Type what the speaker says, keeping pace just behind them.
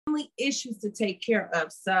family issues to take care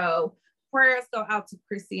of. So prayers go out to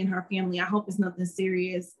Chrissy and her family. I hope it's nothing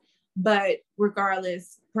serious, but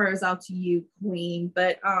regardless, prayers out to you, Queen.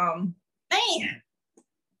 But damn.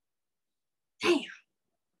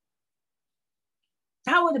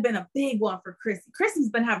 That would have been a big one for Chrissy. Chrissy's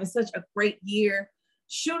been having such a great year.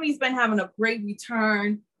 Shuni's been having a great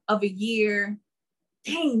return of a year.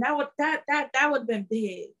 Dang, that would have been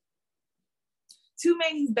big. Too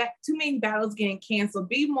many battles getting canceled.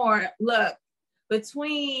 Be more, look,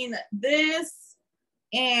 between this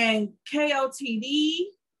and KOTD,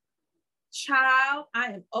 child, I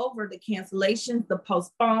am over the cancellations, the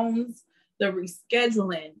postpones, the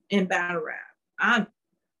rescheduling in battle rap. I'm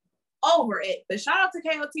over it. But shout out to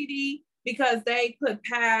KOTD because they put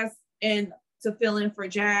Pass in to fill in for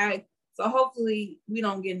Jag. So hopefully we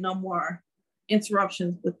don't get no more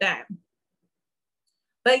interruptions with that.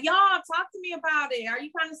 But y'all, talk to me about it. Are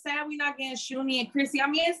you kind of sad we're not getting Shuni and Chrissy? I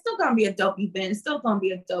mean, it's still gonna be a dope event. It's still gonna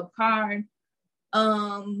be a dope card.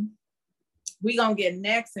 We gonna get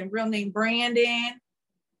Next and Real Name Brandon.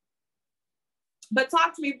 But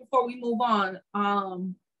talk to me before we move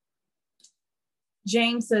on.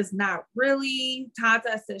 James says not really.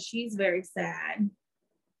 Tata says she's very sad.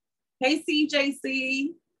 Hey CJC.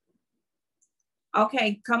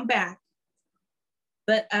 Okay, come back.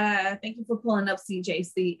 But thank you for pulling up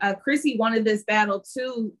CJC. Chrissy wanted this battle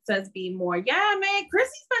too, says Be More. Yeah, man,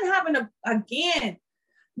 Chrissy's been having again,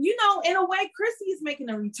 you know, in a way, Chrissy is making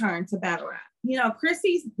a return to battle rap. You know,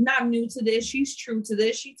 Chrissy's not new to this. She's true to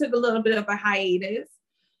this. She took a little bit of a hiatus.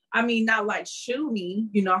 I mean, not like Shuni,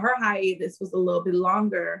 you know, her hiatus was a little bit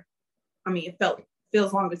longer. I mean,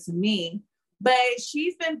 feels longer to me. But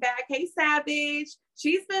she's been back. Hey, Savage.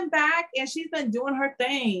 She's been back and she's been doing her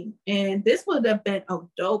thing. And this would have been a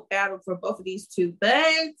dope battle for both of these two. But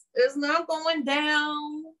it's not going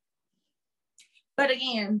down. But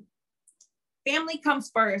again, family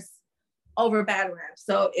comes first over battle rap.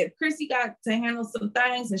 So if Chrissy got to handle some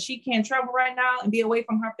things and she can't travel right now and be away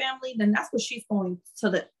from her family, then that's what she's going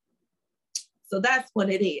to do. So that's what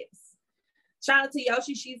it is. Shout out to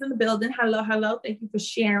Yoshi. She's in the building. Hello, hello. Thank you for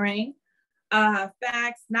sharing.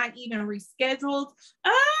 Facts, not even rescheduled.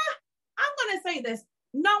 I'm gonna say this.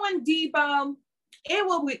 Knowing Debo,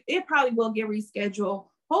 it probably will get rescheduled.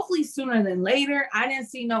 Hopefully sooner than later. I didn't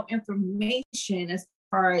see no information as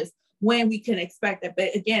far as when we can expect it.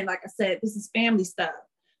 But again, like I said, this is family stuff.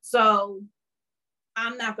 So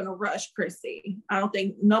I'm not gonna rush Chrissy. I don't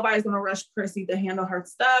think nobody's gonna rush Chrissy to handle her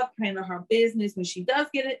stuff, handle her business when she does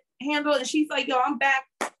get it handled. And she's like, yo, I'm back.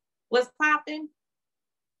 What's popping?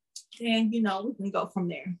 And, you know, we can go from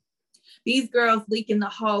there. These girls leaking the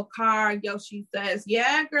whole card. Yoshi says,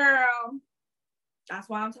 yeah, girl. That's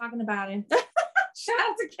why I'm talking about it. Shout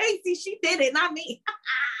out to Casey. She did it, not me.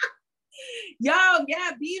 Yo,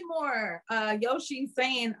 yeah, Be More. Yoshi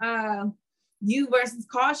saying You versus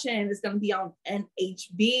Caution is going to be on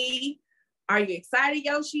NHB. Are you excited,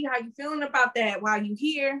 Yoshi? How you feeling about that while you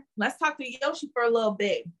here? Let's talk to Yoshi for a little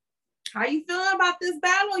bit. How you feeling about this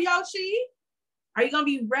battle, Yoshi? Are you going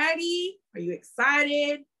to be ready? Are you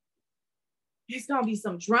excited? There's going to be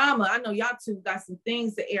some drama. I know y'all two got some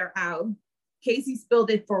things to air out. Casey spilled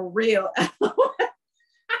it for real.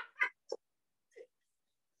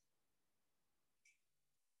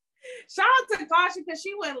 Shout out to Caution because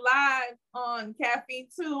she went live on Caffeine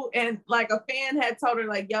too, and like a fan had told her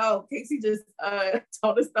like, yo, Casey just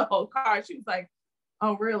told us the whole card. She was like,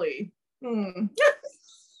 oh, really?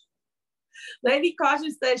 Lady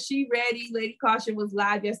Caution said she ready. Lady Caution was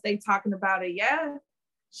live yesterday talking about it. Yeah,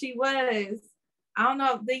 she was. I don't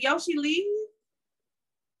know. Did Yoshi leave?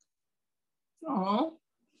 Oh,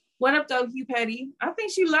 what up though, Hugh Petty? I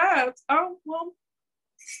think she left. Oh, well,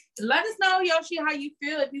 let us know, Yoshi, how you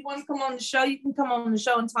feel. If you want to come on the show, you can come on the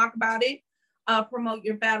show and talk about it. Promote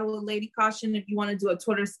your battle with Lady Caution if you want to do a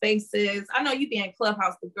Twitter Spaces. I know you be in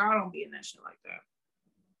Clubhouse, but girl, I don't be in that shit like that.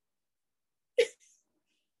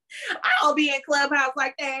 I don't be in Clubhouse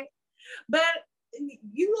like that. But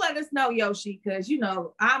you let us know, Yoshi, because you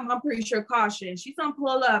know I'm pretty sure Caution. She's gonna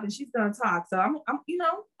pull up and she's gonna talk. So I'm you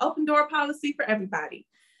know, open door policy for everybody.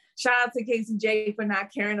 Shout out to Casey J for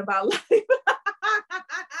not caring about life.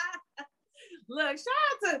 Look,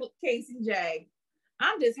 shout out to Casey J.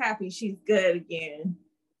 I'm just happy she's good again.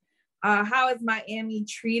 How is Miami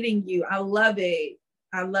treating you? I love it.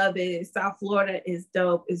 I love it. South Florida is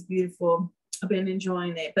dope. It's beautiful. I've been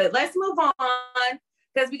enjoying it. But let's move on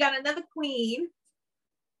because we got another queen.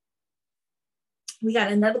 We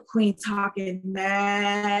got another queen talking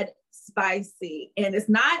mad spicy. And it's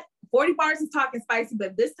not, 40 Bars is talking spicy,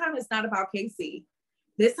 but this time it's not about Casey.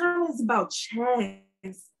 This time it's about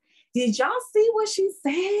Chess. Did y'all see what she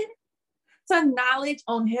said? To knowledge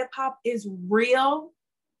on hip hop is real.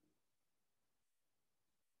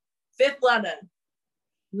 Fifth letter.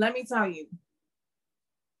 Let me tell you.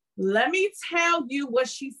 Let me tell you what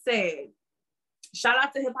she said. Shout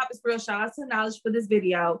out to Hip Hop is Real. Shout out to Knowledge for this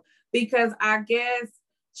video, because I guess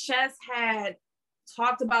Chess had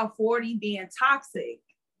talked about 40 being toxic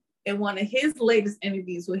in one of his latest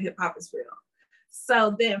interviews with Hip Hop is Real.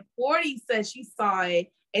 So then 40 said she saw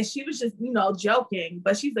it and she was just, joking.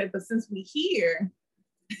 But she's like, but since we here,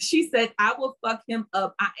 she said, I will fuck him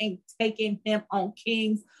up. I ain't taking him on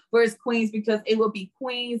Kings versus Queens, because it will be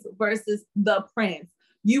Queens versus the Prince.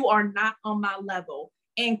 You are not on my level.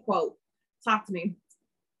 End quote. Talk to me.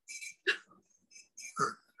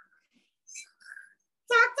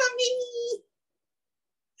 Talk to me.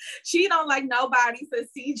 She don't like nobody, says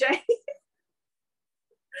CJ.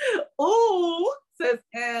 Ooh, says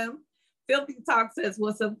M. Filthy Talk says,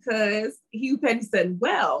 what's up, cuz? Hugh Petty said,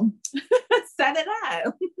 well, set it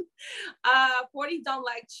up. 40 don't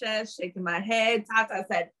like Chess, shaking my head. Tata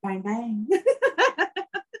said, bang, bang.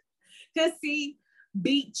 Cause see,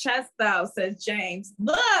 beat Chess though, says James.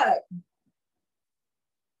 Look,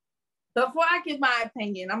 before I give my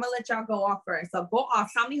opinion, I'm gonna let y'all go off first. So go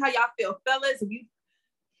off. Tell me how y'all feel, fellas. If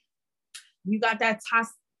you got that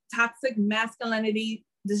toxic masculinity,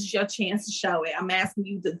 this is your chance to show it. I'm asking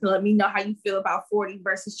you to let me know how you feel about 40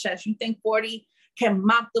 versus Chess. You think 40 can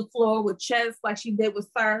mop the floor with Chess like she did with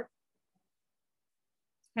Sir?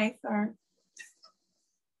 Hey, Sir.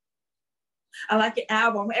 I like your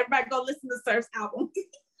album. Everybody go listen to Sir's album.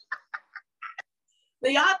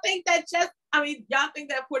 Do y'all think that y'all think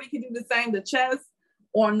that 40 can do the same to Chess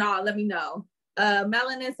or not? Let me know.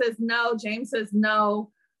 Melanin says no. James says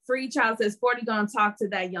no. Free Child says 40 gonna talk to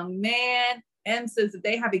that young man. M says if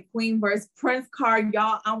they have a Queen versus Prince card,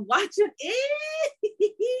 y'all, I'm watching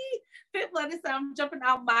it. Fifth letter said I'm jumping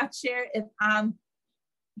out my chair if I'm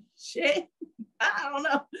shit. I don't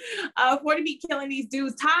know. 40 be killing these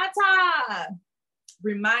dudes. Tata.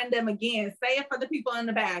 Remind them again. Say it for the people in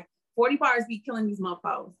the back. 40 bars be killing these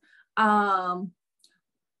mofos.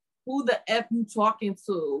 Who the F you talking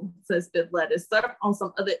to? Says Fifth letter. Surf on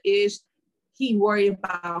some other ish. He worried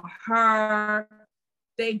about her.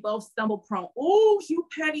 They both stumble prone. Ooh, Hugh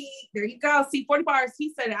Petty. There you go. See, 40 bars.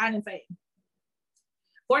 He said it. I didn't say it.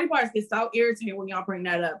 40 bars get so irritating when y'all bring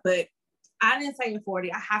that up, but I didn't say it.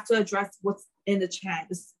 40. I have to address what's in the chat.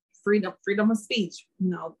 It's freedom of speech.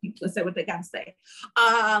 People say what they gotta say.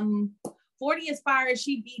 40 is fire.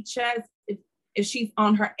 She beat Chess if she's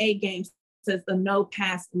on her A game. Says the no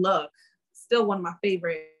pass look. Still one of my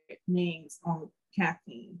favorite names on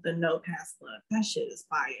Caffeine. The no pass look. That shit is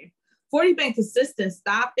fire. 40 been consistent.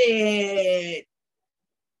 Stop it.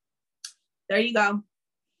 There you go.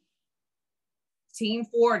 Team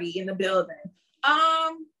 40 in the building.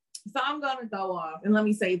 So I'm gonna go off and let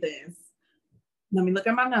me say this. Let me look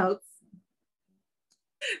at my notes.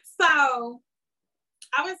 So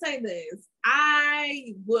I would say this.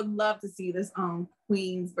 I would love to see this on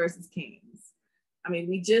Queens versus Kings. I mean,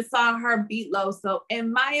 we just saw her beat Loso,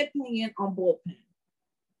 in my opinion, on Bullpen.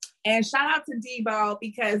 And shout out to Debo,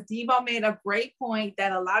 because Debo made a great point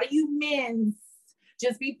that a lot of you men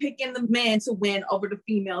just be picking the men to win over the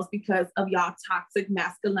females because of y'all toxic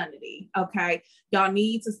masculinity, okay? Y'all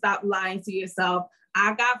need to stop lying to yourself.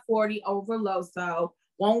 I got 40 over Loso.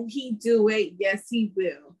 Won't he do it? Yes, he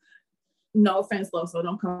will. No offense, Loso,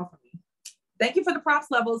 don't come for me. Thank you for the props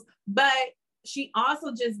levels, but she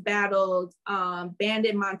also just battled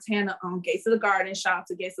Bandit Montana on Gates of the Garden. Shout out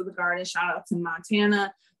to Gates of the Garden. Shout out to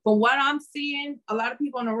Montana. From what I'm seeing, a lot of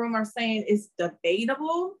people in the room are saying it's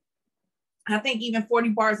debatable. I think even 40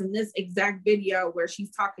 bars in this exact video where she's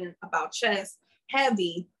talking about Chess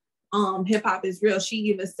heavy, Hip Hop is Real. She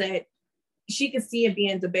even said she could see it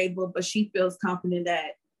being debatable, but she feels confident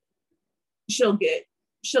that she'll get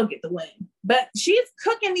the win. But she's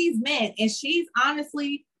cooking these men, and she's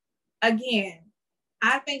honestly, again,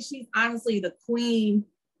 I think she's honestly the queen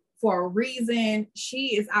for a reason.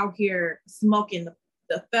 She is out here smoking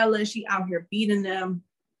the fellas. She out here beating them.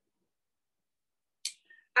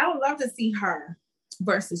 I would love to see her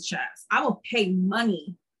versus Chess. I will pay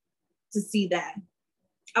money to see that.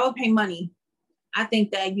 I will pay money. I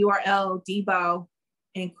think that URL, Debo,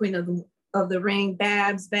 and Queen of the Ring,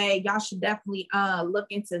 Babs, Bay, y'all should definitely look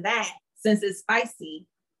into that since it's spicy.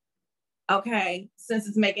 Okay, since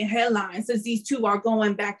it's making headlines, since these two are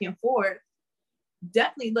going back and forth,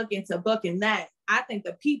 definitely look into booking that. I think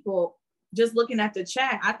the people, just looking at the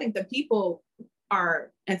chat, I think the people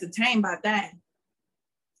are entertained by that.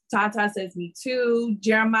 Tata says me too.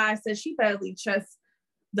 Jeremiah says she better leave Chess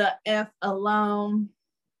the F alone.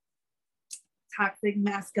 Toxic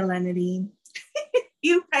masculinity.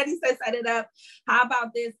 You Petty says, set it up. How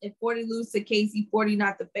about this? If 40 lose to Casey, 40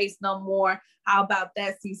 not to face no more. How about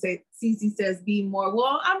that? Cece says, be more.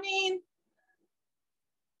 Well, I mean,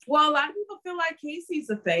 a lot of people feel like Casey's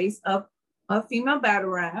a face of a female battle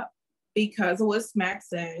rap because of what Smack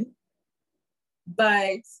said.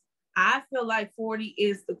 But I feel like 40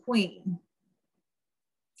 is the queen.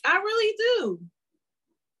 I really do.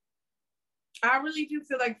 I really do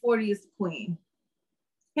feel like 40 is the queen.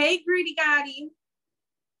 Hey, Greedy Gotti.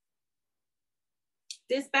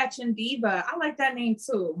 Dispatching Diva. I like that name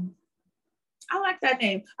too. I like that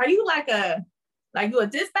name. Are you you a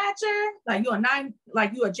dispatcher? Like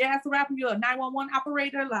you a jazz rapper? You a 911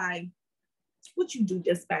 operator? Like, what you do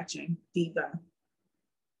dispatching, Diva?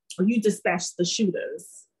 Or you dispatch the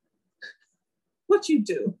shooters? What you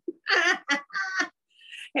do?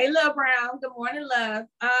 Hey, Lil Brown. Good morning, love.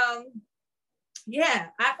 Yeah,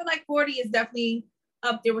 I feel like 40 is definitely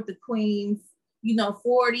up there with the queens.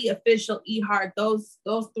 40, Official, E Heart, those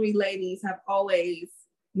three ladies have always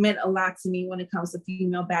meant a lot to me when it comes to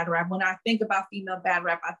female battle rap. When I think about female battle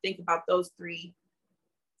rap, I think about those three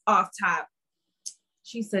off top.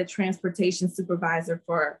 She said transportation supervisor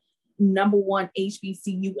for #1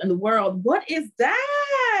 HBCU in the world. What is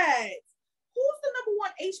that? Who's the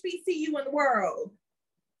 #1 HBCU in the world?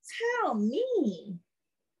 Tell me.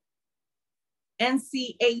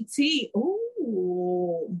 NCAT.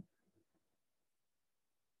 Ooh.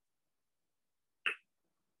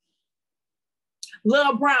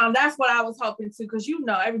 Lil Brown, that's what I was hoping to, because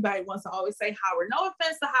everybody wants to always say Howard. No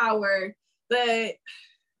offense to Howard, but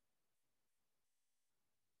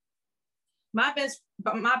my best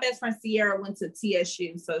friend Sierra went to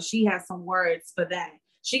TSU, so she has some words for that.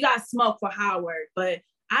 She got smoke for Howard, but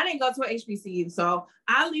I didn't go to an HBCU, so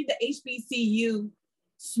I'll leave the HBCU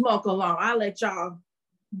smoke alone. I'll let y'all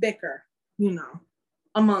bicker,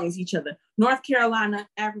 amongst each other. North Carolina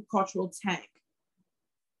Agricultural Tech.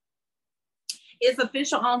 Is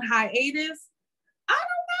Official on hiatus? I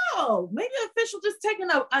don't know. Maybe Official just taking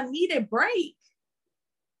a needed break.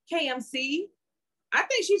 KMC. I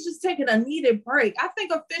think she's just taking a needed break. I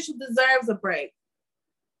think Official deserves a break.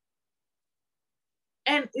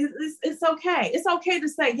 And it's okay. It's okay to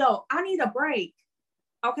say, yo, I need a break.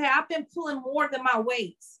 Okay, I've been pulling more than my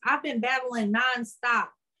weights. I've been battling nonstop.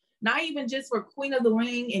 Not even just for Queen of the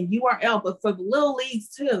Ring and URL, but for the little leagues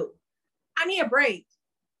too. I need a break.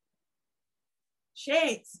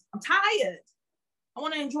 Shit, I'm tired. I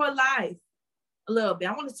want to enjoy life a little bit.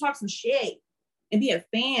 I want to talk some shit and be a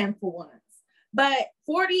fan for once. But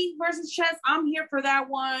 40 versus Chess, I'm here for that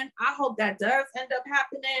one. I hope that does end up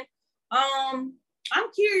happening.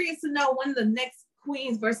 I'm curious to know when the next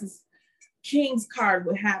Queens versus Kings card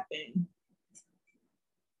would happen.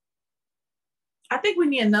 I think we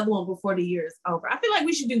need another one before the year is over. I feel like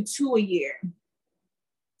we should do 2 a year.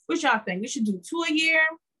 What y'all think? We should do 2 a year,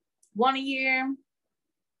 1 a year.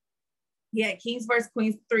 Yeah, Kings versus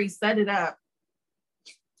Queens 3, set it up.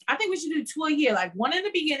 I think we should do 2 a year, like 1 in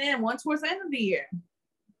the beginning and 1 towards the end of the year.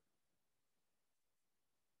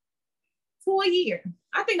 2 a year.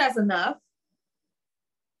 I think that's enough.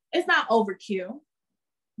 It's not overkill.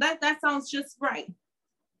 That sounds just right.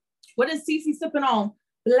 What is Cece sipping on?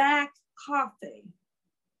 Black coffee.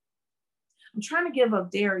 I'm trying to give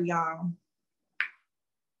up dairy, y'all.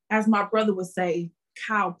 As my brother would say,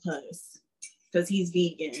 cow puss, because he's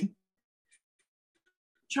vegan.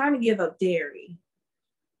 Trying to give up dairy.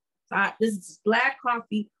 So this is black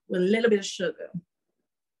coffee with a little bit of sugar.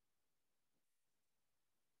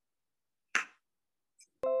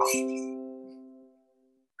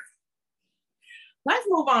 Let's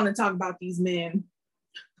move on and talk about these men.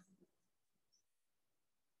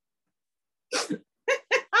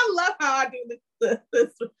 I love how I do this.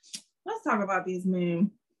 Let's talk about these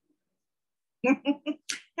men.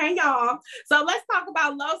 Hey, y'all. So let's talk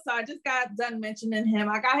about Loso. I just got done mentioning him.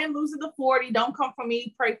 I got him losing the 40. Don't come for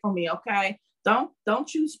me. Pray for me, okay? Don't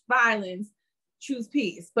choose violence. Choose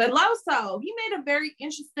peace. But Loso, he made a very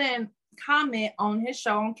interesting comment on his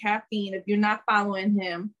show on Caffeine. If you're not following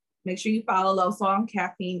him, make sure you follow Loso on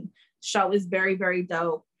Caffeine. Show is very, very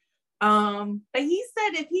dope. But he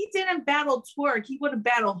said if he didn't battle Twerk, he would have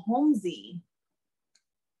battled Holmesy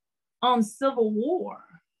on Civil War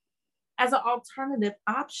as an alternative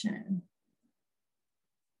option.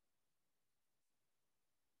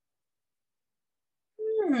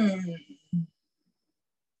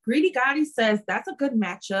 Greedy Gotti says that's a good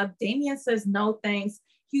matchup. Damien says no thanks.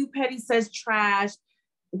 Hugh Petty says trash.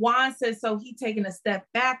 Juan says so he taking a step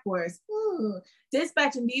backwards.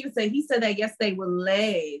 Dispatching Diva said he said that yesterday with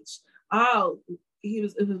Ledge. Oh, it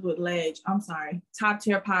was with Ledge. I'm sorry. Top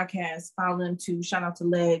Tier Podcast. Follow them too. Shout out to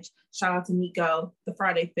Ledge. Shout out to Nico. The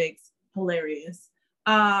Friday Fix. Hilarious.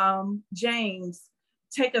 James,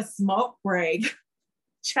 take a smoke break.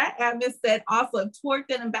 Chat admin said also if Twerk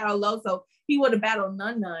didn't battle Loso, he would have battled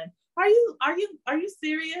Nun. Are you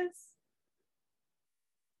serious?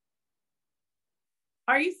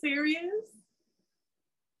 Are you serious?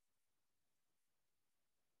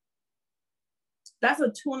 That's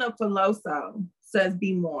a tune-up for Loso, says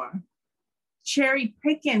Be More. Cherry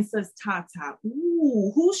picking, says Tata.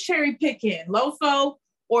 Ooh, who's cherry picking? Loso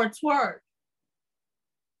or Twerk?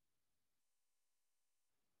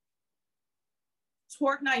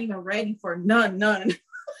 Twerk not even ready for none.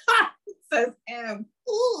 Says M.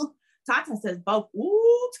 Ooh. Tata says both.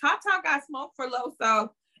 Ooh, Tata got smoke for Loso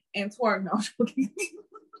and Twerk. No.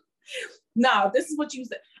 No, this is what you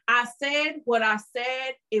said. I said what I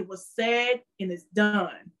said. It was said and it's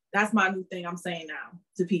done. That's my new thing I'm saying now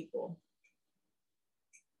to people.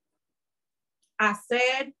 I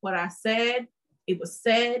said what I said. It was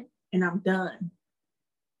said and I'm done.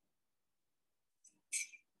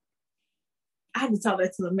 I had to tell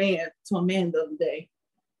that to a man the other day.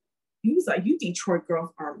 He was like, you Detroit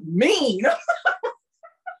girls are mean.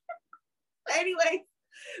 Anyway,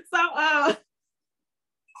 so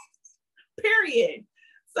period.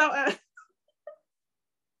 So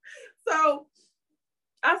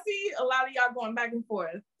I see a lot of y'all going back and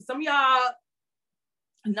forth. Some of y'all,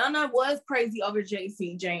 Nana was crazy over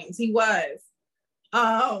JC James. He was.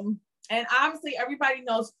 And obviously everybody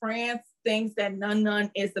knows France thinks that Nun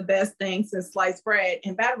is the best thing since sliced bread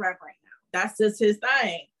and battle rap right now. That's just his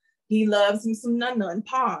thing. He loves him some Nun.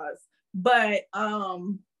 Pause. But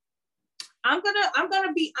I'm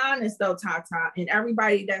gonna be honest though, Tata, and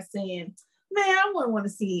everybody that's saying, man, I wouldn't want to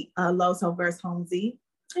see Loso versus Holmesy.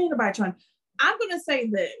 Ain't nobody trying. I'm gonna say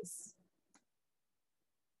this.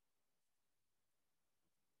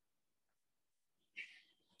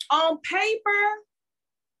 On paper,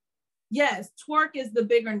 yes, Twerk is the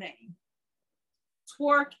bigger name.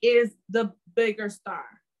 Twerk is the bigger star,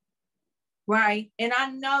 right? And I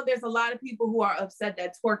know there's a lot of people who are upset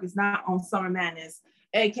that Twerk is not on Summer Madness,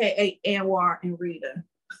 aka Anwar and Rita.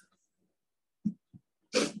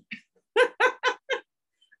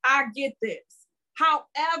 I get this.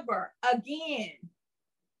 However, again,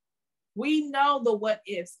 we know the what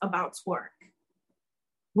ifs about Twerk.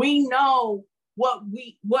 We know what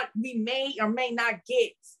we may or may not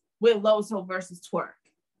get with Loso versus Twerk.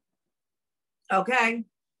 Okay?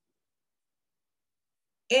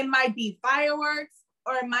 It might be fireworks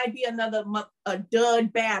or it might be a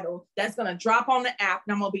dud battle that's gonna drop on the app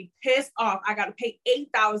and I'm gonna be pissed off. I gotta pay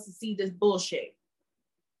 $8 to see this bullshit.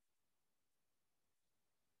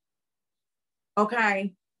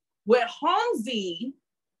 Okay? With Holmesy,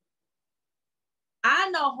 I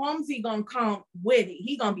know Holmesy gonna come with it.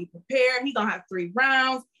 He gonna be prepared. He gonna have 3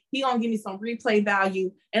 rounds. He gonna give me some replay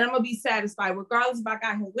value, and I'm gonna be satisfied, regardless if I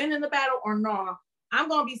got him winning the battle or not. I'm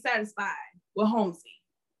gonna be satisfied with Holmesy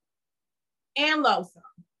and Loso.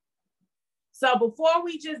 So before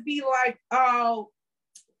we just be like, oh,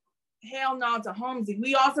 hell no to Holmesy,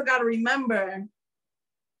 we also gotta remember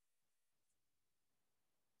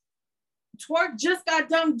Twerk just got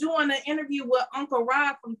done doing an interview with Uncle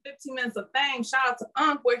Rod from 15 Minutes of Fame. Shout out to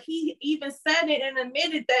Unc, where he even said it and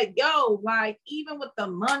admitted that, yo, like, even with the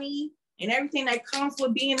money and everything that comes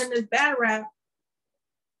with being in this battle rap,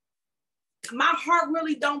 my heart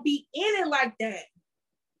really don't be in it like that.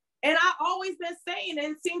 And I always been saying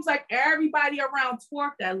it seems like everybody around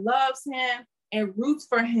Twerk that loves him and roots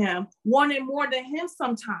for him wanted more than him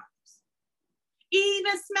sometimes.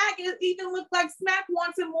 Even Smack, it even looked like Smack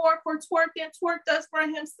wanted more for Twerk than Twerk does for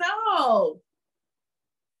himself.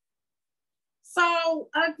 So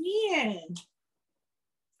again,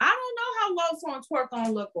 I don't know how Loso and Twerk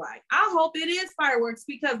gonna look like. I hope it is fireworks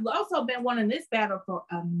because Loso been wanting this battle for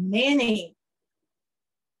a minute.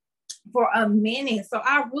 So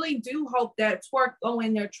I really do hope that Twerk go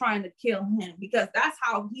in there trying to kill him because that's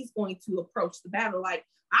how he's going to approach the battle. Like,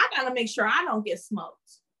 I gotta make sure I don't get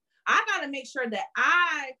smoked. I got to make sure that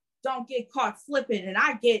I don't get caught slipping and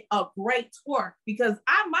I get a great Twerk because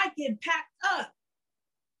I might get packed up.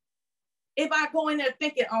 If I go in there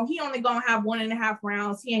thinking, oh, he only going to have 1.5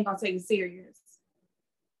 rounds, he ain't going to take it serious.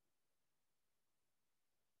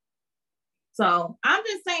 So I'm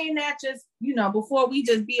just saying that before we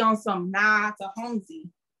just be on some nod to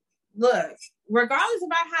Holmesy. Look, regardless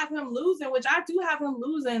if I have him losing, which I do have him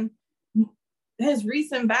losing his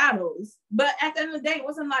recent battles, but at the end of the day, it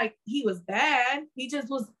wasn't like he was bad. He just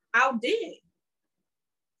was outdid.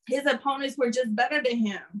 His opponents were just better than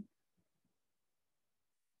him.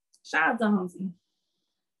 Shout out to Holmesy.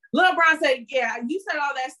 Lil Brown said, yeah, you said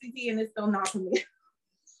all that, CT, and it's still not for me.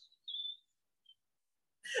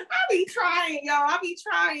 I be trying, y'all. I be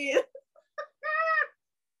trying.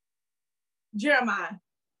 Jeremiah,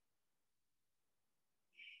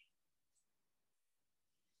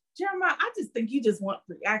 I just think you just want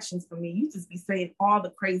reactions from me. You just be saying all the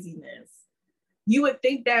craziness. You would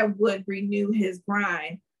think that would renew his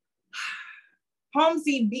grind.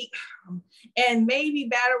 Holmesy beat, and maybe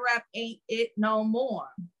battle rap ain't it no more.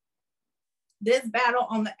 This battle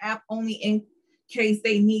on the app only in case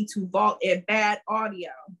they need to vault at bad audio.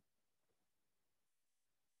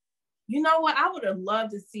 You know what? I would have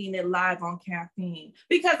loved to seen it live on Caffeine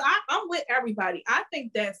because I'm with everybody. I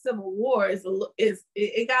think that Civil War is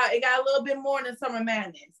it got a little bit more than Summer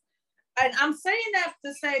Madness. And I'm saying that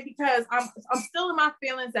to say because I'm still in my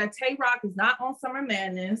feelings that Tay Rock is not on Summer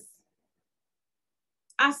Madness.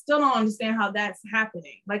 I still don't understand how that's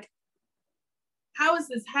happening. Like, how is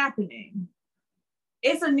this happening?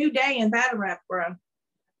 It's a new day in battle rap, bro.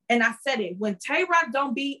 And I said it, when Tay Rock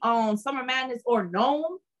don't be on Summer Madness or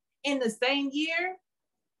Gnome in the same year,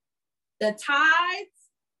 the tides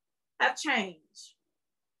have changed.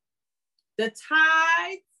 The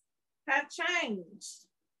tides have changed.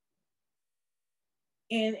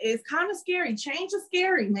 And it's kind of scary. Change is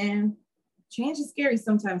scary, man. Change is scary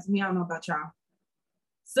sometimes to me. I don't know about y'all.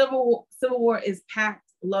 Civil War is packed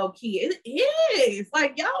low key. It is.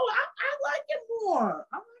 Like, yo, I like it more.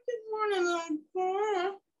 I like it more than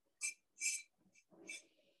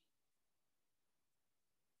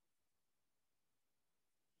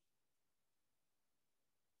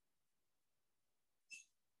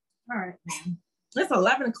all right, man. It's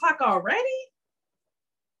 11 o'clock already.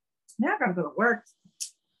 Now I gotta go to work.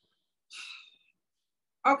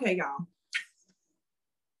 Okay, y'all.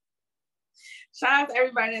 Shout out to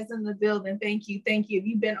everybody that's in the building. Thank you. If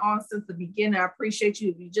you've been on since the beginning, I appreciate you.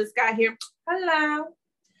 If you just got here, hello.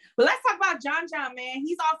 But let's talk about John, man.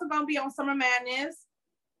 He's also going to be on Summer Madness.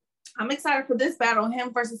 I'm excited for this battle,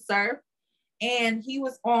 him versus Surf. And he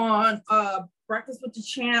was on Breakfast with the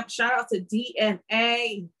Champ. Shout out to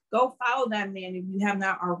DNA. Go follow that man if you have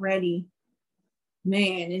not already.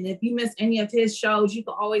 Man, and if you miss any of his shows, you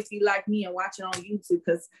can always be like me and watch it on YouTube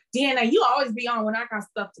because DNA, you always be on when I got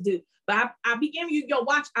stuff to do. But I be giving you your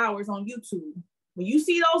watch hours on YouTube. When you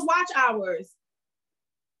see those watch hours,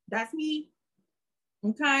 that's me.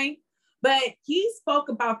 Okay? But he spoke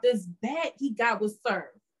about this bet he got with Surf.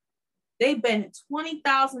 They bet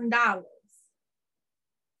 $20,000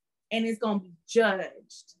 and it's going to be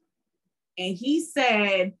judged. And he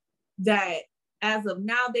said that as of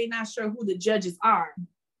now, they're not sure who the judges are.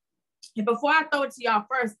 And before I throw it to y'all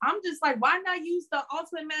first, I'm just like, why not use the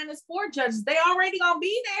Ultimate Madness 4 judges? They already gonna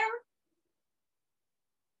be there.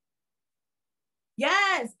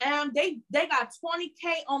 Yes, and they got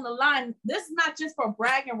 20K on the line. This is not just for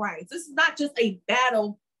bragging rights. This is not just a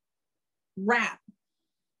battle rap.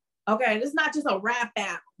 Okay, this is not just a rap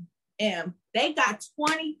battle. And they got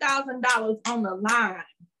 $20,000 on the line.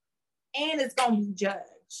 And it's gonna be judged.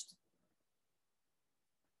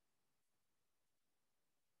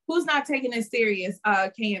 Who's not taking it serious,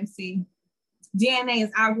 KMC? DNA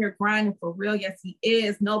is out here grinding for real. Yes, he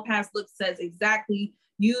is. No Past Look says exactly.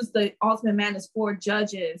 Use the Ultimate Madness 4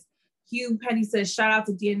 judges. Hugh Petty says, shout out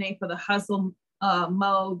to DNA for the hustle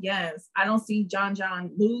mode. Yes. I don't see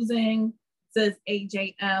John losing, says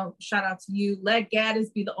AJM. Shout out to you. Let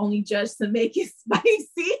Gaddis be the only judge to make it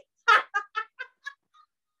spicy.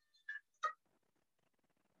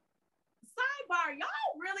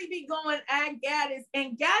 Y'all really be going at Gaddis,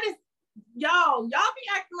 and Gaddis, y'all be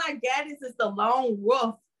acting like Gaddis is the lone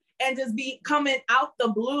wolf and just be coming out the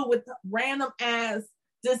blue with random ass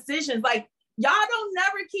decisions. Like, y'all don't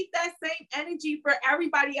never keep that same energy for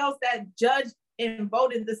everybody else that judged and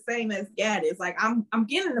voted the same as Gaddis. Like, I'm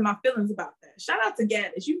getting into my feelings about that. Shout out to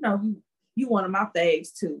Gaddis. You know you one of my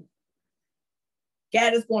faves too.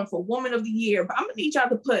 Gaddis going for Woman of the Year, but I'm gonna need y'all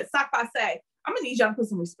to put I'm gonna need y'all to put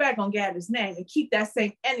some respect on Gaddis' name and keep that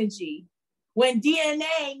same energy when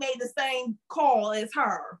DNA made the same call as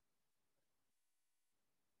her.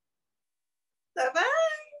 Bye-bye.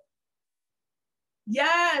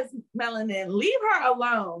 Yes, Melanin, leave her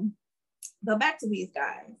alone. But back to these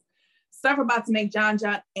guys. Surf about to make John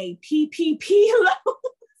a PPP low.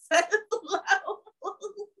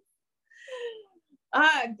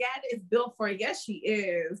 Gad is built for it. Yes, she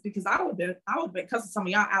is, because I would have been cussing some of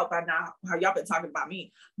y'all out by now, how y'all been talking about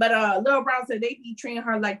me. But Lil Brown said they be treating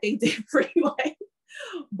her like they did Freeway.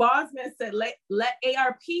 Bosman said let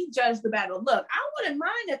ARP judge the battle. Look, I wouldn't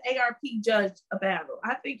mind if ARP judged a battle.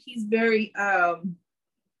 I think he's very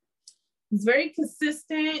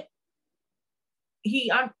consistent. he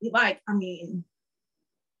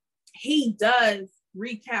does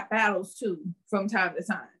recap battles too from time to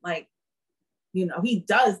time. Like, he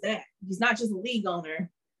does that. He's not just a league owner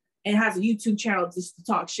and has a YouTube channel just to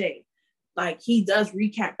talk shit. Like, he does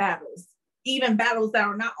recap battles, even battles that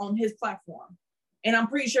are not on his platform. And I'm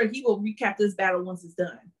pretty sure he will recap this battle once it's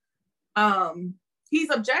done. He's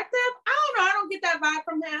objective. I don't know. I don't get that vibe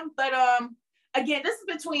from him. But again, this is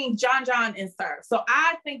between John and Surf. So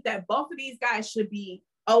I think that both of these guys should be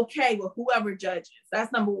okay with whoever judges.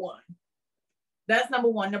 That's number one.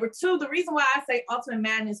 Number two, the reason why I say Ultimate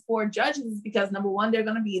Madness for judges is because number one, they're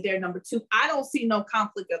going to be there. Number two, I don't see no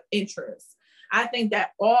conflict of interest. I think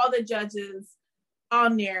that all the judges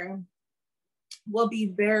on there will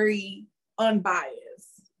be very unbiased.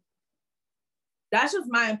 That's just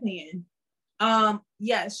my opinion.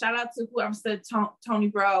 Yes, shout out to whoever said Tony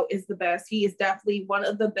Bro is the best. He is definitely one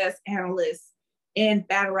of the best analysts in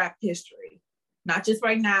battle rap history. Not just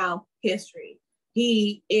right now, history.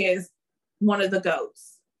 He is one of the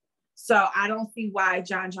GOATs. So I don't see why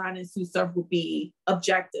John and Tsu Surf would be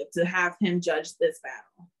objective to have him judge this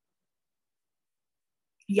battle.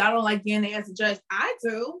 Y'all don't like DNA as a judge? I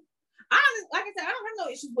do. Like I said, I don't have no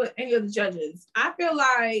issues with any of the judges. I feel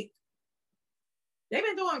like they've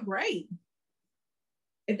been doing great.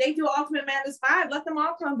 If they do Ultimate Madness 5, let them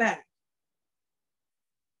all come back.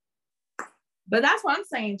 But that's what I'm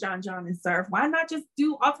saying, John and Surf. Why not just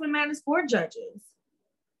do Ultimate Madness 4 judges?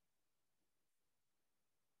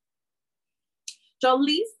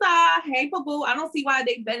 Jolisa, hey, boo-boo. I don't see why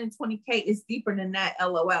they bet in 20K. It's deeper than that,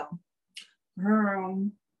 LOL.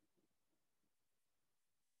 Girl.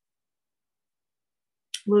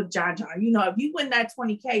 Look, John, if you win that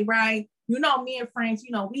 20K, right? Me and friends,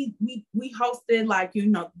 we hosted like,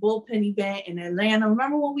 bullpen event in Atlanta.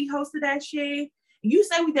 Remember when we hosted that shit? You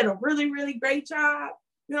say we did a really, really great job.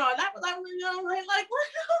 That was like, like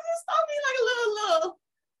a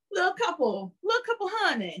little couple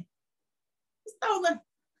honey. Stolen.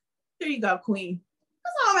 There you go, queen.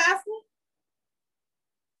 That's all I'm asking.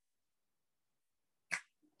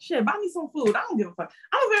 Shit, buy me some food. I don't give a fuck.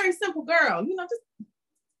 I'm a very simple girl.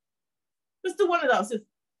 Just do one of those. Just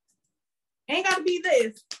ain't gotta be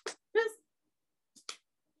this. Just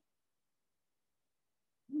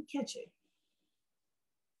let me catch it.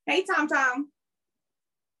 Hey, Tom.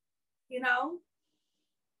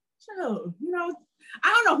 So, I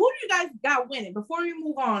don't know. Who do you guys got winning? Before we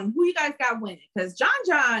move on, who you guys got winning? Because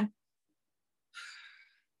John,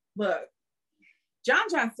 look, John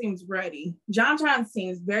seems ready. John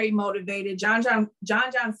seems very motivated. John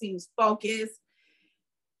seems focused.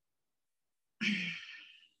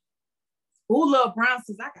 Ooh, Lil Brown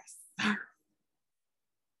says, I got served.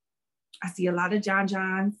 I see a lot of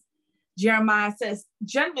Johns. Jeremiah says,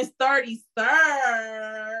 Gentleman's 30 serve.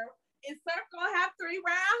 Is Surf gonna have 3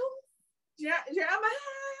 rounds? Jeremiah.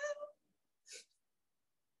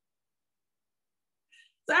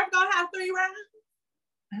 Surf gonna have 3 rounds?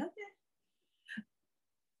 Okay.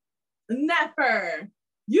 Never.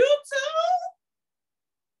 You too?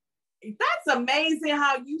 That's amazing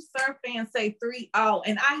how you Surf fans say 3-0,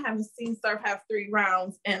 and I haven't seen Surf have 3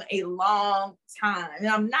 rounds in a long time. And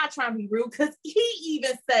I'm not trying to be rude because he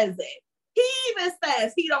even says it. He even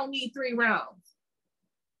says he don't need 3 rounds.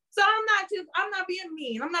 So I'm not being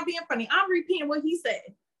mean. I'm not being funny. I'm repeating what he said.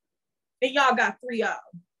 And y'all got 3-0.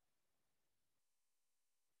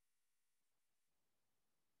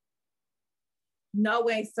 No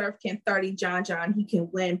way Surf can 30 John. He can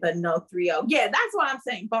win, but no 3-0. Yeah, that's what I'm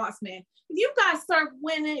saying, boss man. If you got Surf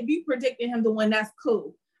winning, if you predicted him to win, that's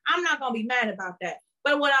cool. I'm not going to be mad about that.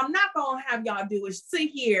 But what I'm not going to have y'all do is sit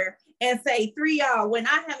here and say 3-0 when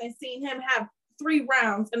I haven't seen him have 3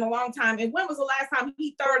 rounds in a long time. And when was the last time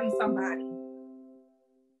he 30 somebody? When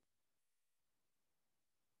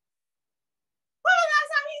was the last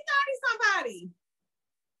time he 30 somebody?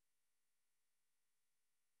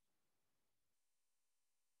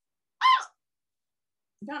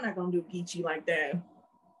 Y'all not gonna do Geechee like that.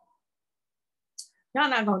 Y'all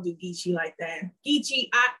not gonna do Geechee like that.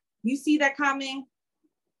 Geechee, you see that comment?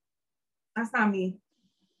 That's not me.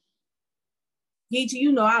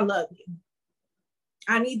 Geechee, I love you.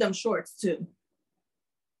 I need them shorts too.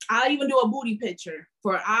 I'll even do a booty picture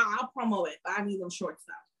I'll promo it, but I need them shorts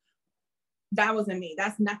though. That wasn't me.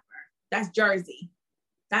 That's Nefer. That's Jersey.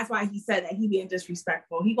 That's why he said that he being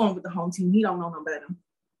disrespectful. He going with the home team. He don't know no better.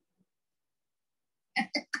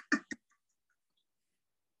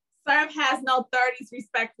 Surf has no 30s,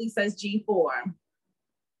 respectfully, says G4.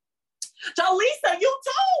 Jolisa, you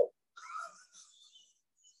too.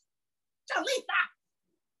 Jolisa.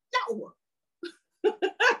 No.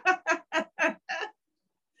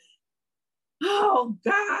 Oh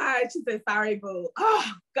God, she said, sorry, boo.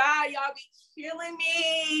 Oh God, y'all be killing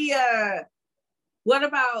me. What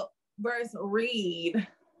about verse Reed?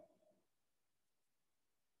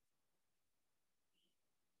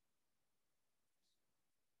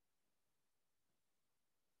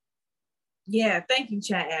 Yeah, thank you,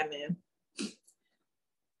 chat admin.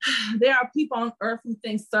 There are people on earth who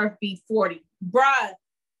think surf beat 40. Bruh,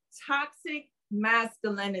 toxic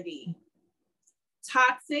masculinity.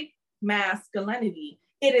 Toxic masculinity.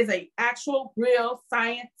 It is an actual, real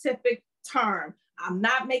scientific term. I'm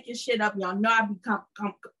not making shit up. Y'all know I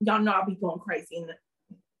be going crazy. And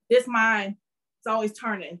this mind is always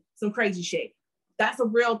turning some crazy shit. That's a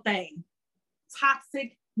real thing.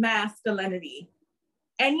 Toxic masculinity.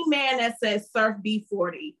 Any man that says surf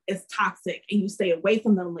B40 is toxic, and you stay away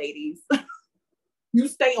from them, ladies. You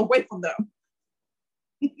stay away from them.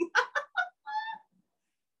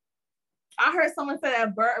 I heard someone say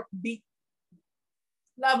that Verb beat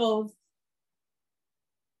levels.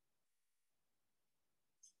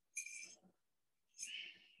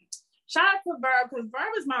 Shout out to Verb, because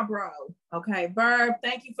Verb is my bro. Okay, Verb,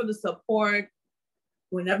 thank you for the support.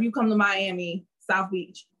 Whenever you come to Miami, South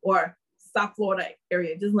Beach, or South Florida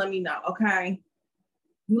area, just let me know, okay?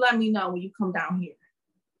 You let me know when you come down here.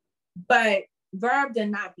 But Verb did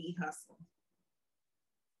not beat Hustle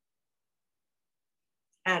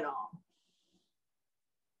at all.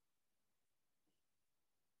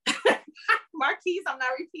 Marquise, I'm not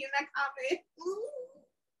repeating that comment.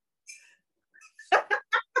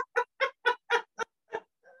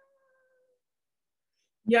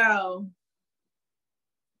 Yo,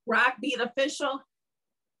 Rock beat Official.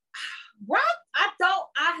 Rock,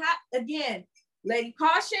 I have, again, Lady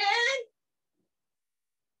Caution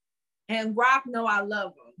and Rock know I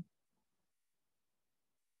love him.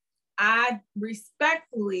 I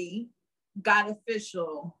respectfully got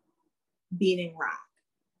Official beating Rock.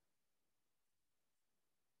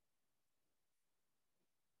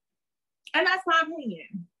 And that's my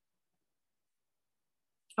opinion.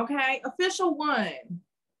 Okay, Official won.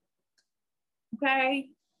 Okay,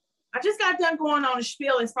 I just got done going on a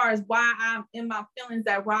spiel as far as why I'm in my feelings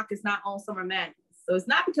that Rock is not on Summer Madness. So it's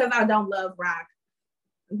not because I don't love Rock.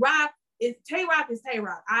 Rock is Tay Rock is Tay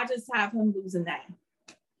Rock. I just have him losing that.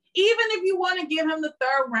 Even if you want to give him the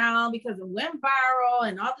third round because it went viral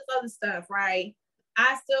and all this other stuff, right?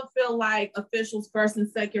 I still feel like Official's first and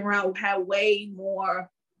second round had way more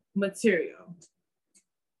material.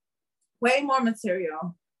 Way more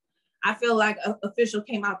material. I feel like Official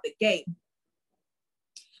came out the gate.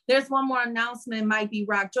 There's one more announcement, might be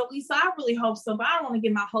Rock Jolisa. I really hope so, but I don't want to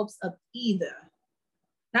get my hopes up either.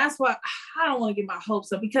 That's what I don't want to get my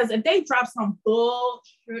hopes up, because if they drop some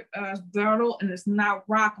bullshit girdle and it's not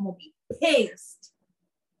Rock, I'm gonna be pissed.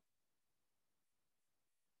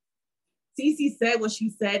 Cece said what she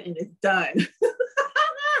said and it's done.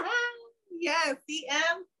 Yes,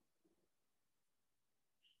 CM.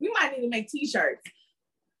 We might need to make t-shirts.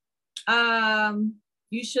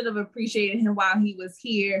 You should have appreciated him while he was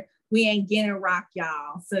here. We ain't getting Rock,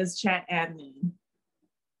 y'all, says chat admin.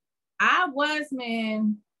 I was,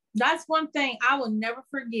 man. That's one thing I will never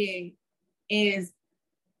forget is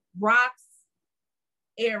Rock's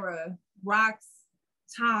era, Rock's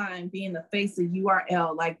time being the face of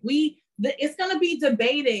URL. Like it's going to be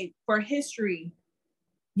debated for history,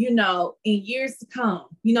 you know, in years to come,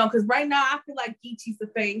 you know, because right now I feel like Geechee's the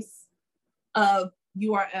face of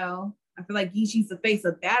URL. I feel like Geechee's the face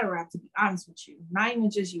of battle rap, to be honest with you, not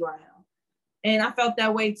even just URL. And I felt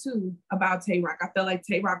that way too about Tay Rock. I felt like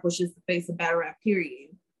Tay Rock was just the face of battle rap, period.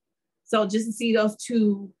 So just to see those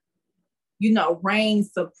two, you know, reign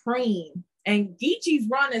supreme. And Geechee's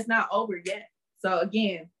run is not over yet. So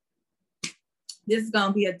again, this is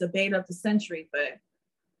gonna be a debate of the century, but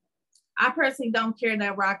I personally don't care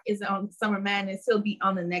that Rock isn't on Summer Madness. He'll be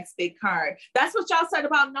on the next big card. That's what y'all said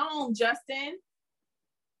about Gnome, Justin.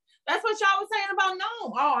 That's what y'all was saying about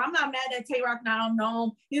Gnome. Oh, I'm not mad that Tay Rock not on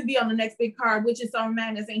Gnome. He'll be on the next big card, which is Summer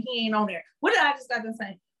Madness, and he ain't on there. What did I just got to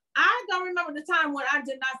say? I don't remember the time when I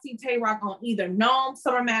did not see Tay Rock on either Gnome,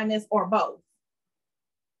 Summer Madness, or both.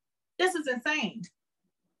 This is insane.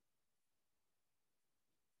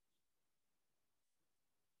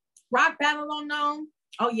 Rock battle on Gnome.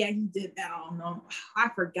 Oh yeah, he did that on Gnome. I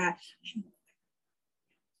forgot.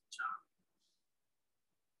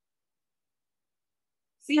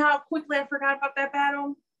 See how quickly I forgot about that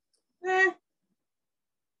battle? No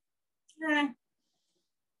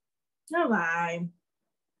lie.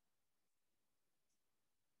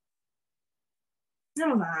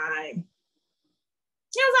 No lie. It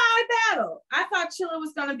was a high battle. I thought Chilla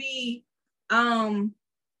was gonna be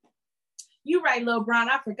You right, Lil Brown.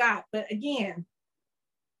 I forgot. But again,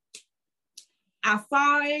 I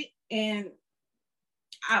saw it and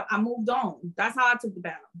I moved on. That's how I took the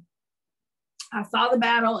battle. I saw the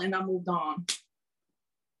battle and I moved on.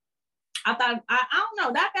 I thought, I don't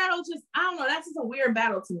know, that battle just, I don't know, that's just a weird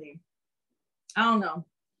battle to me. I don't know.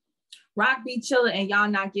 Rock beat Chilla and y'all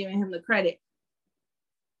not giving him the credit.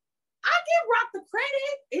 I give Rock the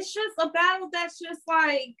credit. It's just a battle that's just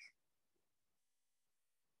like,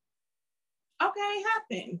 okay,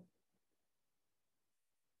 happened.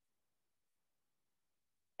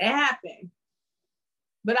 It happened.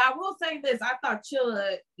 But I will say this, I thought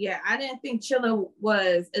Chilla, I didn't think Chilla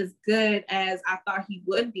was as good as I thought he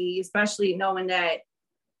would be, especially knowing that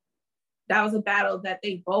was a battle that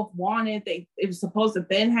they both wanted. It was supposed to have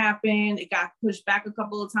been happen. It got pushed back a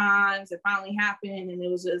couple of times. It finally happened, and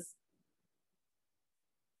it was just,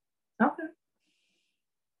 okay.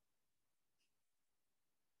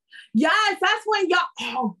 Yes, that's when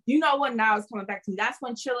y'all, you know what, now it's coming back to me. That's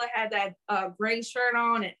when Chilla had that gray shirt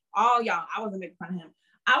on, and all y'all, I wasn't making fun of him.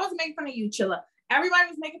 I wasn't making fun of you, Chilla. Everybody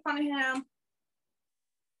was making fun of him.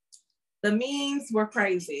 The memes were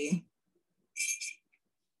crazy.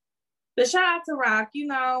 But shout out to Rock, you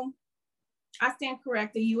know, I stand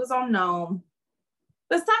corrected. You was on Gnome.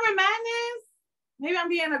 The Summer Madness, maybe I'm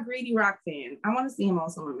being a greedy Rock fan. I want to see him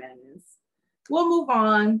on Summer Madness. We'll move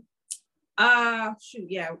on.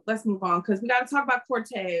 Let's move on because we got to talk about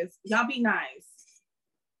Cortez. Y'all be nice.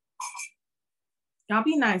 Y'all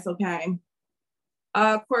be nice, okay?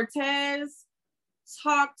 Cortez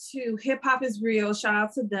talked to Hip Hop Is Real. Shout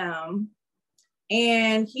out to them.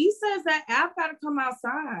 And he says that Av got to come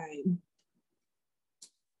outside.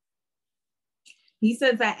 He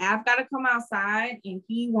says that Av got to come outside and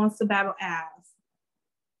he wants to battle Av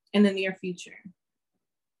in the near future.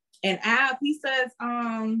 And Av, he says,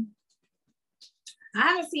 I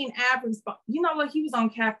haven't seen Av respond. You know what? He was on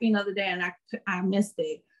Caffeine the other day and I missed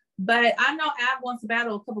it. But I know Av wants to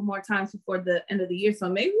battle a couple more times before the end of the year. So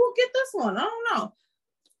maybe we'll get this one. I don't know.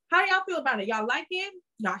 How y'all feel about it? Y'all like it?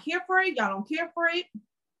 Y'all here for it? Y'all don't care for it?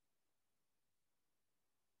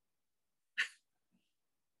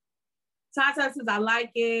 Tata says, I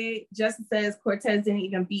like it. Justin says, Cortez didn't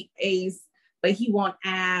even beat Ace, but he won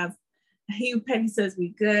Av. Hugh Petty says, we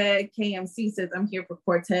good. KMC says, I'm here for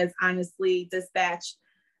Cortez. Honestly,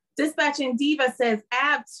 Dispatching Diva says,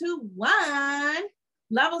 Av 2-1.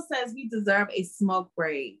 Level says, we deserve a smoke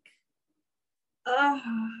break. Hard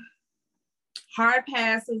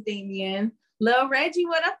pass with Damien. Lil Reggie,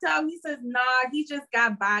 what up, dog? He says, nah, he just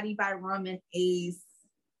got bodied by Rum and Ace.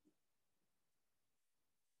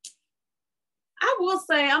 I will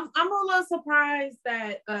say, I'm a little surprised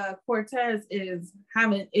that Cortez is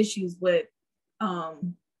having issues with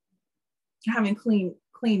having clean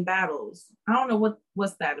battles. I don't know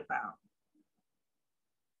what's that about.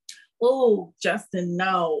 Oh, Justin,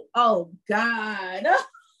 no. Oh, God.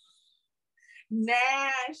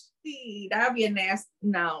 Nasty. That'd be a nasty.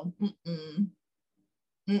 No.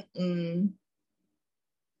 No,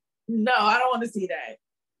 I don't want to see that.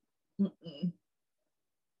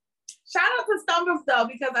 Shout out to Stumbles though,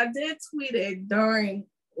 because I did tweet it during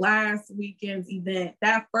last weekend's event.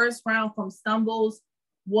 That first round from Stumbles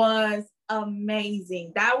was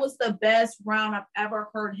amazing. That was the best round I've ever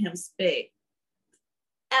heard him spit.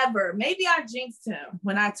 Ever. Maybe I jinxed him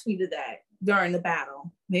when I tweeted that during the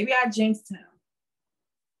battle. Maybe I jinxed him.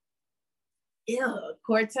 Ew,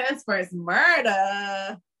 Cortez versus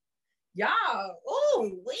Murda. Y'all,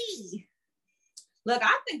 ooh wee. Look,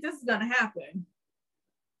 I think this is gonna happen.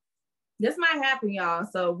 This might happen, y'all.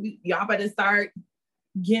 So y'all better start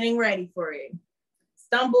getting ready for it.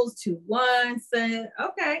 Stumbles 2-1 said,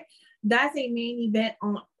 okay, that's a main event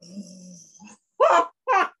on.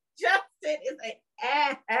 Justin is a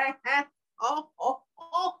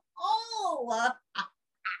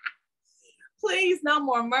please, no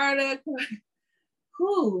more murder.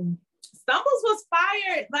 Who? Stumbles was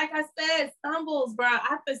fired. Like I said, Stumbles, bro.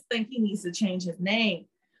 I just think he needs to change his name.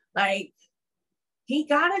 Like, he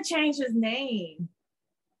gotta change his name.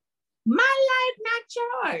 My life, not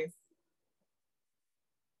yours.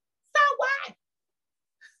 So what?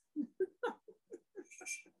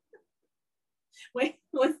 when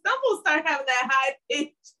Stumbles start having that high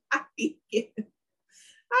pitch, I be getting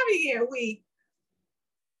weak.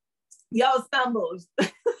 Yo, Stumbles.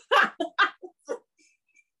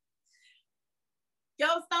 Yo,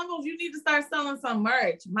 Stumbles, you need to start selling some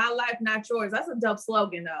merch. My life, not yours. That's a dope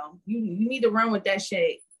slogan, though. You need to run with that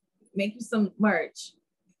shit. Make you some merch.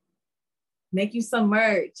 Make you some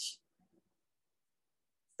merch.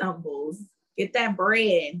 Stumbles. Get that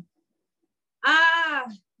bread.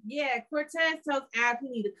 Yeah, Cortez tells Ab he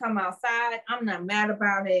need to come outside. I'm not mad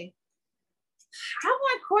about it. I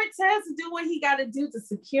want Cortez to do what he got to do to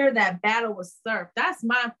secure that battle with Surf. That's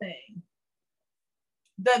my thing.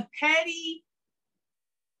 The petty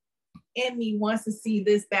in me wants to see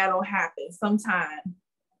this battle happen sometime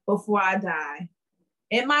before I die.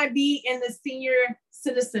 It might be in the senior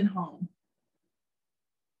citizen home.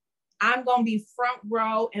 I'm gonna be front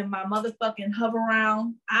row in my motherfucking hover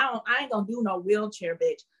round. I ain't gonna do no wheelchair,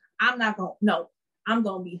 bitch. I'm not gonna, no, I'm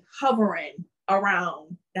gonna be hovering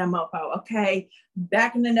around that motherfucker, okay?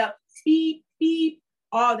 Backing it up, beep, beep,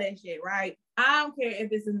 all that shit, right? I don't care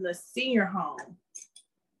if it's in the senior home.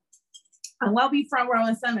 I'm gonna be front row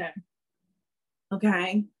and center,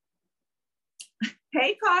 okay?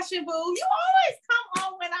 Hey, Caution Boo, you always come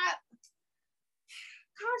on when I,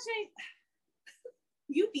 Caution,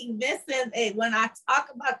 you be missing it when I talk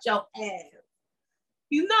about your ass.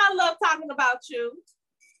 You know I love talking about you.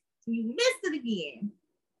 You missed it again.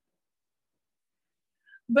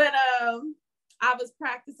 But I was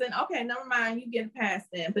practicing. Okay, never mind. You get past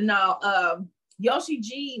that. But no, Yoshi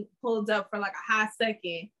G pulled up for like a hot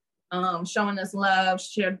second, showing us love,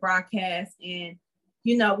 shared broadcast, and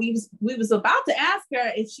you know we was about to ask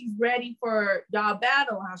her if she's ready for y'all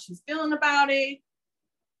battle, how she's feeling about it,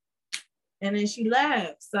 and then she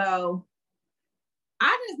left. So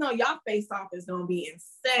I just know y'all face off is gonna be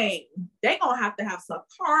insane. They gonna have to have some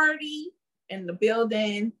party in the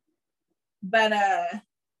building, but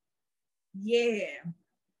yeah,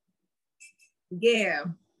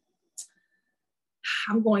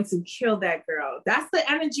 I'm going to kill that girl. That's the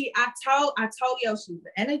energy I told Yoshi.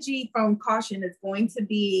 The energy from Caution is going to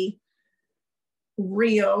be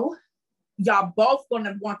real. Y'all both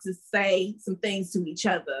gonna want to say some things to each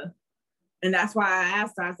other. And that's why I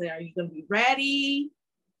asked her, I said, are you gonna be ready?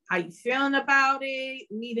 How you feeling about it?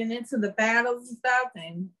 Leading into the battles and stuff.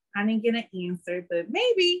 And I didn't get an answer, but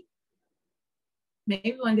maybe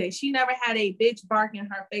one day. She never had a bitch bark in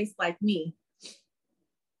her face like me.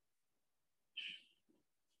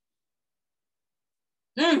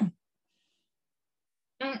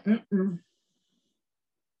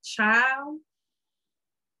 Child,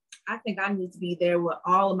 I think I need to be there with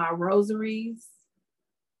all of my rosaries.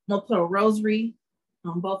 I'm gonna put a rosary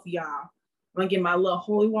on both of y'all. I'm gonna get my little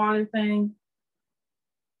holy water thing.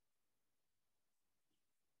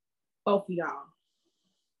 Both of y'all.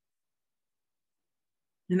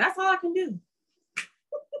 And that's all I can do.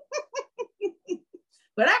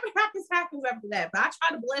 Whatever happens after that. But I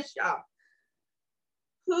try to bless y'all.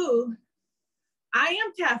 Who? I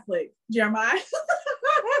am Catholic, Jeremiah.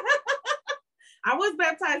 I was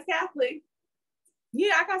baptized Catholic.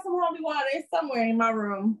 Yeah, I got some holy water. It's somewhere in my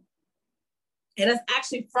room. And it's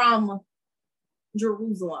actually from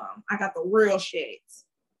Jerusalem. I got the real shits.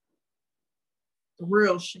 The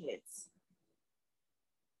real shits.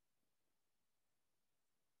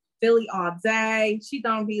 Philly all day. She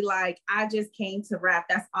don't be like, I just came to rap.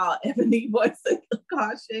 That's all Ebony voice of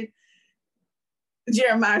caution.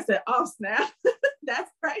 Jeremiah said, oh, snap.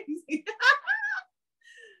 That's crazy.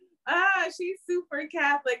 She's super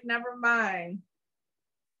Catholic. Never mind.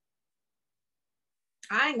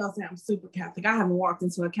 I ain't gonna say I'm super Catholic. I haven't walked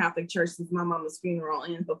into a Catholic church since my mama's funeral.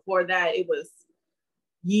 And before that, it was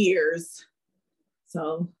years.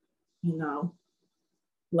 So, you know,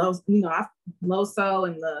 Loso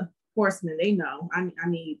and the Horsemen, they know I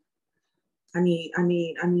need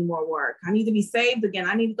more work. I need to be saved again.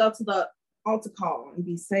 I need to go to the altar call and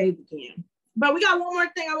be saved again. But we got one more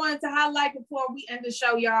thing I wanted to highlight before we end the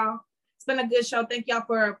show, y'all. It's been a good show. Thank y'all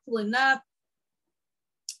for pulling up.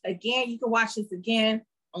 Again, you can watch this again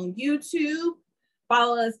on YouTube.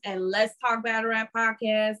 Follow us and Let's Talk Battle Rap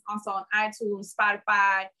Podcast. Also on iTunes,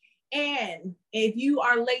 Spotify. And if you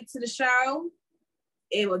are late to the show,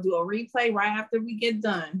 it will do a replay right after we get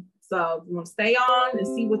done. So if you want to stay on and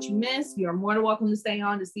see what you missed, you're more than welcome to stay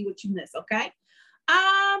on to see what you missed, okay?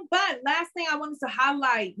 But last thing I wanted to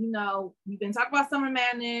highlight, you know, we've been talking about Summer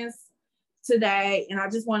Madness today, and I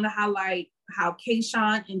just wanted to highlight how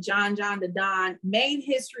K-Shant and John the Don made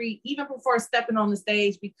history even before stepping on the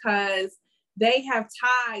stage because they have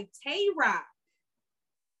tied Tay-Rock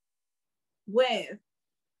with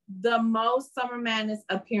the most Summer Madness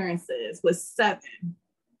appearances with 7.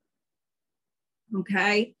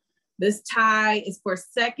 Okay, this tie is for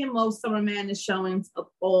second most Summer Madness showings of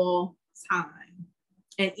all time.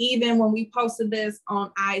 And even when we posted this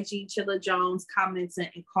on IG, Chilla Jones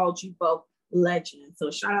commented and called you both legends.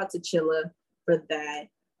 So shout out to Chilla for that.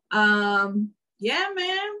 Yeah,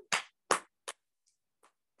 man.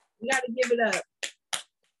 We got to give it up.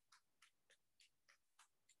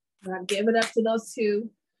 Got to give it up to those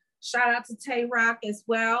two. Shout out to Tay Rock as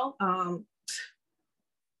well.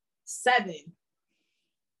 7.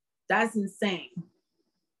 That's insane.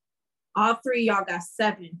 All 3 y'all got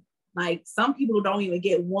 7. Like, some people don't even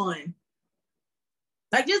get 1.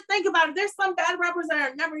 Like, just think about it. There's some bad rappers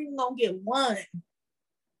that are never even gonna get 1.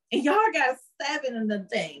 And y'all got 7 of them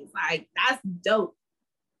things. Like, that's dope.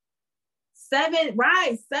 7,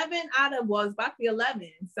 right? 7 out of was about to be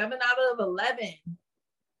 11. 7 out of 11.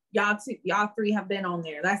 Y'all 3 have been on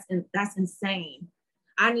there. That's insane.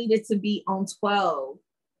 I needed to be on 12.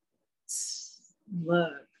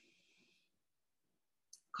 Look.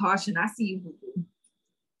 Caution, I see you.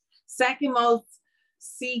 Second most,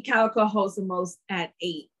 C Calico holds the most at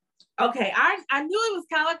 8. Okay, I knew it was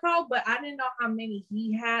Calico, but I didn't know how many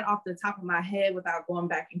he had off the top of my head without going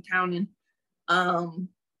back and counting.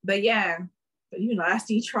 But yeah, you know, that's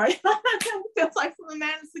Detroit. Feels like Summer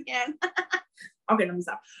Madness again. Okay, let me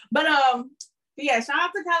stop. But yeah, shout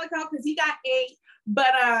out to Calico because he got 8.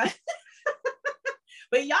 But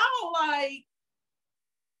but y'all, like,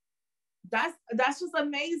 that's just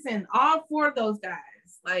amazing. All 4 of those guys,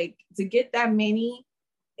 like, to get that many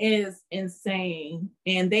is insane.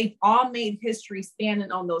 And they've all made history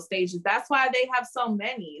standing on those stages. That's why they have so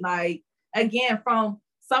many. Like, again, from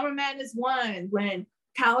Summer Madness 1, when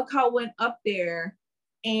Calico went up there,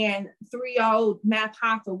 and 3-0 Math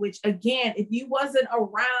Hoffa, which, again, if you wasn't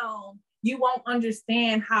around, you won't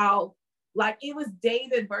understand how, like, it was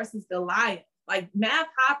David versus Goliath. Like, Math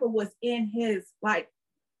Hoffa was in his, like,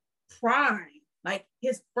 prime, like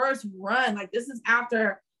his first run. Like, this is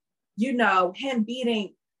after, you know,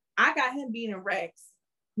 I got him beating Rex,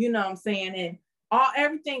 you know what I'm saying? And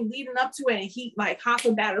everything leading up to it. And he, like,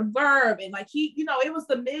 Hoffa battled Verb, and like, he, you know, it was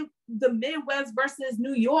the Midwest versus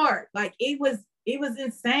New York. Like, it was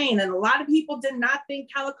insane. And a lot of people did not think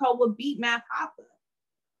Calico would beat Math Hoffa.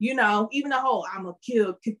 You know, even the whole I'm a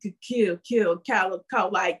kill Calico.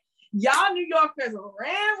 Like, y'all New Yorkers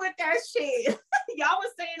ran with that shit. Y'all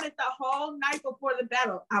was saying it the whole night before the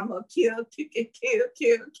battle. I'm gonna kill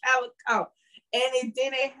Calico. And it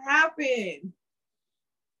didn't happen.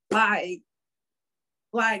 Like,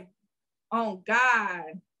 oh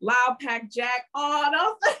God. Loud Pack Jack. Oh,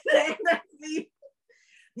 don't say that.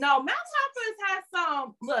 No, Math Hoffa has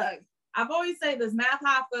some, look, I've always said this, Math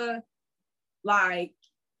Hoffa, like,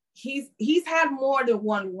 he's had more than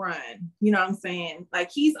one run, you know what I'm saying? Like,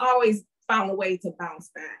 he's always found a way to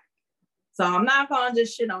bounce back. So I'm not gonna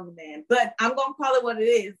just shit on the man, but I'm gonna call it what it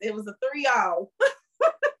is. It was a 3-0.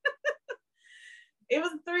 It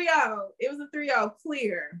was a 3-0. It was a 3-0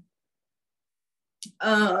 clear.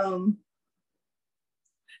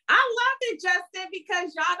 I love it, Justin,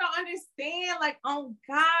 because y'all don't understand. Like, oh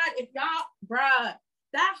God, if y'all, bruh,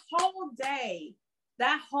 that whole day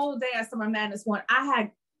at Summer Madness 1, I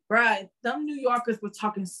had, bruh, them New Yorkers were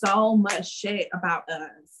talking so much shit about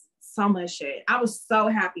us. So much shit. I was so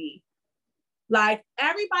happy. Like,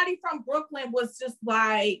 everybody from Brooklyn was just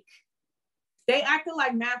like, they acted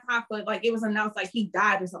like Math Hoffa, like it was announced like he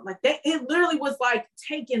died or something. Like, it literally was like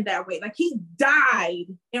taken that way. Like, he died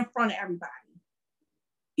in front of everybody.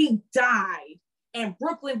 He died, and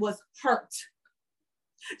Brooklyn was hurt.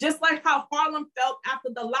 Just like how Harlem felt after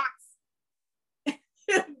the Locks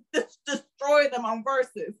destroyed them on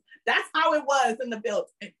Versus. That's how it was in the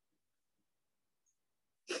building.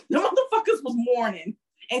 The motherfuckers was mourning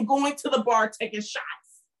and going to the bar taking shots.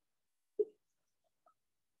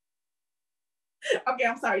 Okay,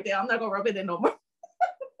 I'm sorry, Dale. I'm not gonna rub it in no more.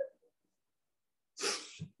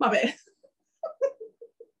 My bad.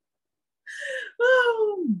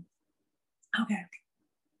 Okay.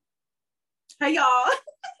 Hey, y'all.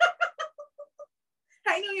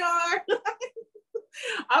 Hey, New York.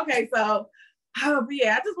 Okay, so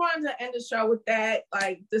yeah, I just wanted to end the show with that.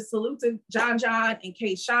 Like, the salute to John and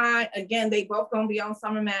K Shine. Again, they both gonna be on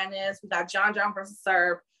Summer Madness. We got John versus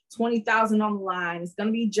Serve, 20,000 on the line. It's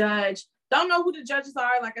gonna be judged. Don't know who the judges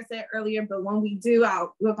are, like I said earlier, but when we do,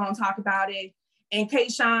 we're gonna talk about it. And K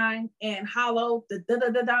Shine and Hollow, the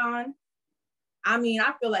da-da-da-don. I mean,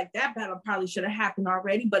 I feel like that battle probably should have happened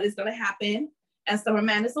already, but it's gonna happen at Summer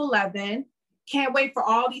Madness 11. Can't wait for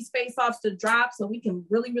all these face-offs to drop so we can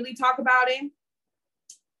really, really talk about it.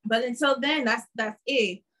 But until then, that's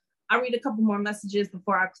it. I'll read a couple more messages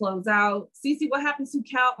before I close out. Cece, what happens to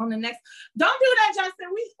Cal on the next? Don't do that, Justin.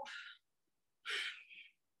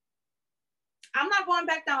 I'm not going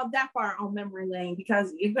back down that far on memory lane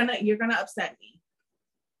because you're gonna upset me.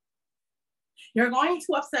 You're going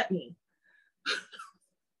to upset me.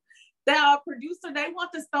 The producer, they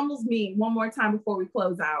want the Stumbles meme one more time before we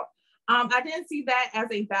close out. I didn't see that as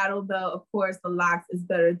a battle, though. Of course, the Locks is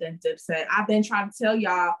better than Dipset. I've been trying to tell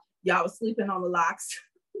y'all was sleeping on the Locks.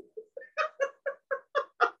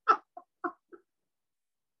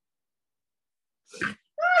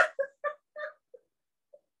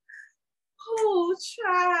 Oh,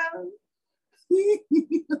 child.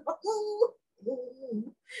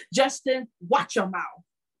 Justin, watch your mouth.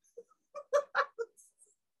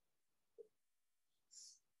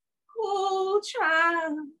 Oh,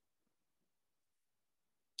 child.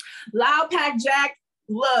 Loud Pack Jack,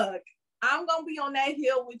 look, I'm going to be on that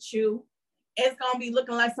hill with you. It's going to be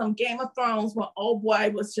looking like some Game of Thrones when old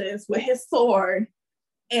boy was just with his sword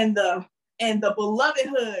and the beloved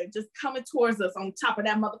hood just coming towards us on top of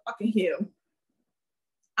that motherfucking hill.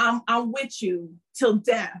 I'm with you till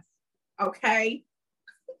death, okay?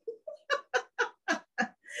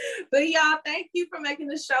 But y'all, thank you for making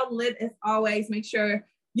the show lit as always. Make sure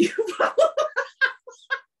you follow.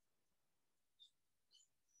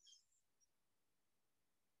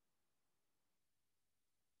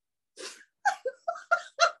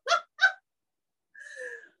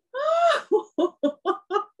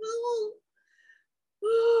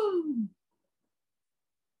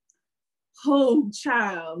 Oh,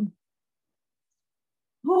 child.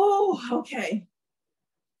 Oh, okay.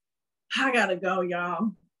 I gotta go,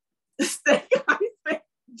 y'all. Jeremiah,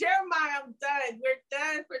 I'm done. We're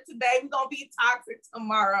done for today. We're gonna be toxic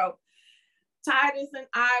tomorrow. Titus and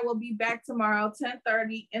I will be back tomorrow,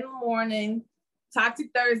 10:30 in the morning. Toxic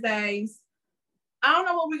Thursdays. I don't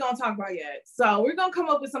know what we're gonna talk about yet. So we're gonna come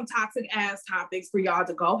up with some toxic ass topics for y'all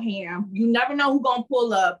to go ham. You never know who's gonna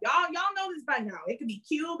pull up. Y'all know this by now. It could be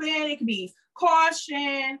Cuban, it could be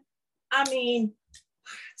Caution. I mean,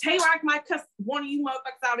 Tay Rock might cuss one of you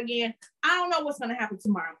motherfuckers out again. I don't know what's gonna happen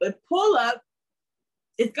tomorrow, but pull up.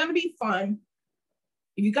 It's gonna be fun.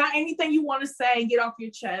 If you got anything you want to say, get off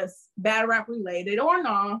your chest, battle rap related or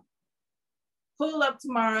not, pull up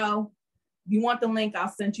tomorrow. If you want the link, I'll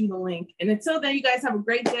send you the link. And until then, you guys have a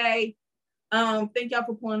great day. Thank y'all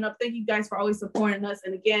for pulling up. Thank you guys for always supporting us.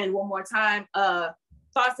 And again, one more time,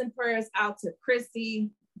 thoughts and prayers out to Chrissy,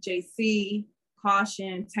 JC,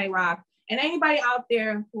 Caution, Tay Rock, and anybody out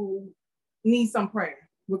there who needs some prayer,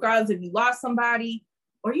 regardless if you lost somebody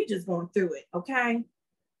or you just going through it, okay?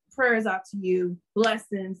 Prayers out to you.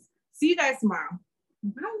 Blessings. See you guys tomorrow.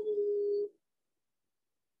 Bye.